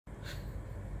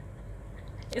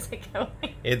Is it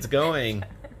going? It's going.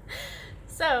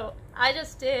 So, I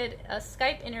just did a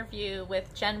Skype interview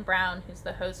with Jen Brown, who's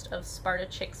the host of Sparta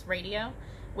Chicks Radio,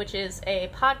 which is a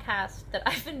podcast that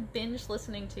I've been binge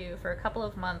listening to for a couple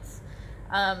of months.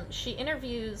 She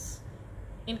interviews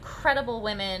incredible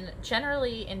women,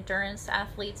 generally endurance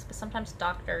athletes, but sometimes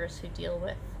doctors who deal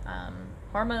with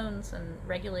hormones and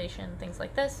regulation, things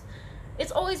like this.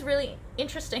 It's always really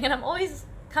interesting, and I'm always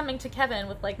coming to Kevin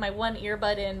with, like, my one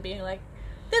earbud in, being like,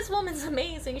 this woman's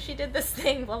amazing, she did this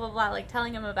thing, blah, blah, blah, like,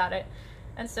 telling him about it.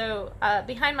 And so,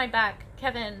 behind my back,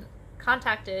 Kevin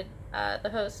contacted the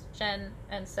host, Jen,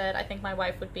 and said, I think my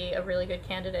wife would be a really good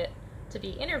candidate to be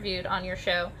interviewed on your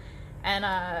show.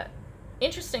 And,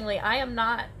 interestingly, I am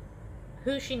not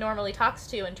who she normally talks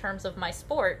to in terms of my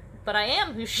sport, but I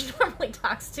am who she normally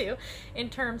talks to in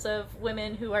terms of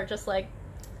women who are just like,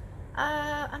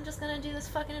 I'm just gonna do this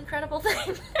fucking incredible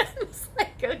thing. Just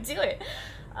like, go do it.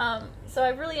 So I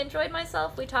really enjoyed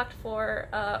myself. We talked for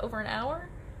over an hour,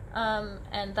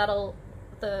 and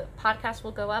the podcast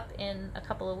will go up in a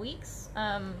couple of weeks.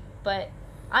 But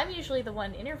I'm usually the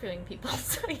one interviewing people.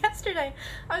 So yesterday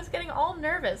I was getting all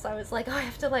nervous. I was like, oh, I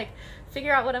have to, like,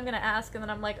 figure out what I'm gonna ask, and then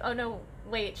I'm like, oh no,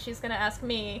 wait, she's gonna ask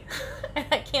me, and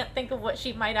I can't think of what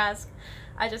she might ask.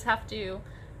 I just have to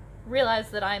realize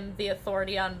that I'm the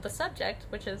authority on the subject,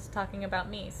 which is talking about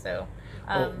me. So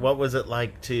what was it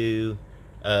like to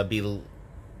be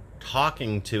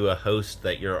talking to a host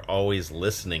that you're always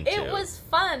listening to? It was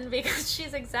fun because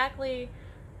she's exactly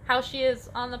how she is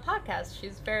on the podcast.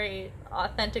 She's very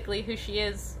authentically who she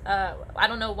is. I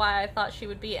don't know why I thought she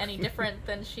would be any different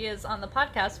than she is on the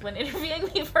podcast when interviewing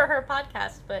me for her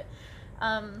podcast, but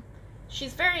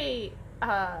she's very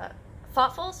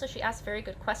thoughtful, so she asks very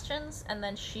good questions, and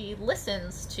then she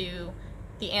listens to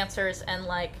the answers and,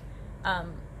 like,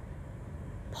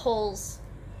 pulls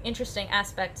interesting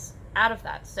aspects out of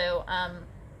that. So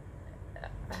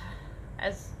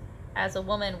as a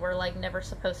woman, we're, like, never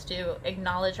supposed to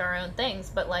acknowledge our own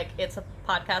things, but, like, it's a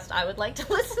podcast I would like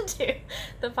to listen to.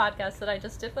 The podcast that I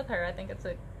just did with her, I think it's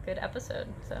a good episode.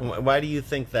 So why do you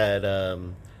think that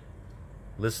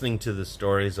listening to the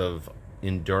stories of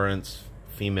endurance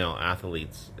female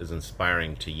athletes is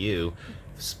inspiring to you?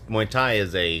 Muay Thai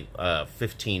is a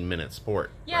 15-minute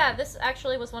sport. Yeah, right? This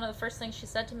actually was one of the first things she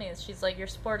said to me. Is she's like, your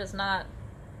sport is not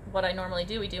what I normally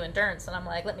do. We do endurance. And I'm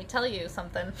like, let me tell you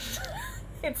something.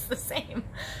 It's the same.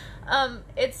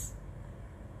 It's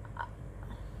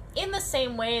in the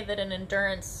same way that an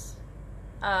endurance,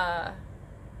 what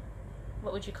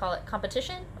would you call it,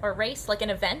 competition or race, like an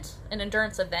event, an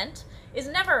endurance event, is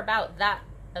never about that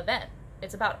event.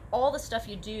 It's about all the stuff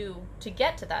you do to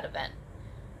get to that event.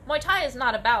 Muay Thai is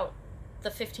not about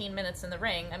the 15 minutes in the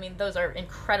ring. I mean, those are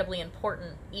incredibly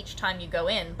important each time you go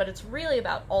in, but it's really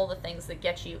about all the things that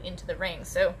get you into the ring.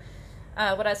 So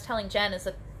what I was telling Jen is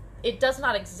that it does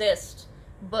not exist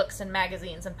books and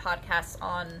magazines and podcasts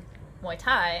on Muay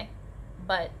Thai,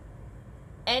 but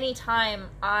anytime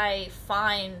I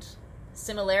find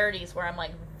similarities where I'm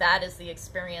like, that is the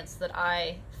experience that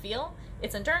I feel,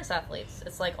 it's endurance athletes.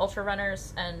 It's like ultra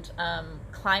runners and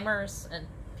climbers and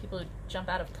people who jump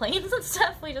out of planes and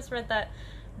stuff. We just read that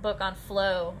book on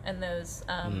flow and those,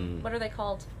 what are they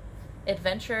called?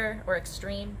 Adventure or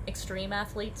extreme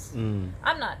athletes. I'm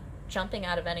not jumping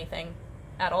out of anything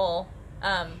at all,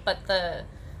 but the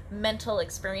mental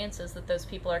experiences that those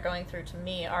people are going through, to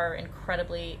me, are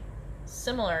incredibly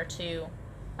similar to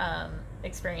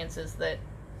experiences that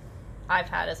I've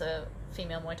had as a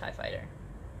female Muay Thai fighter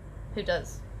who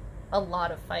does a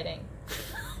lot of fighting.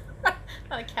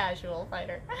 Not a casual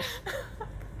fighter.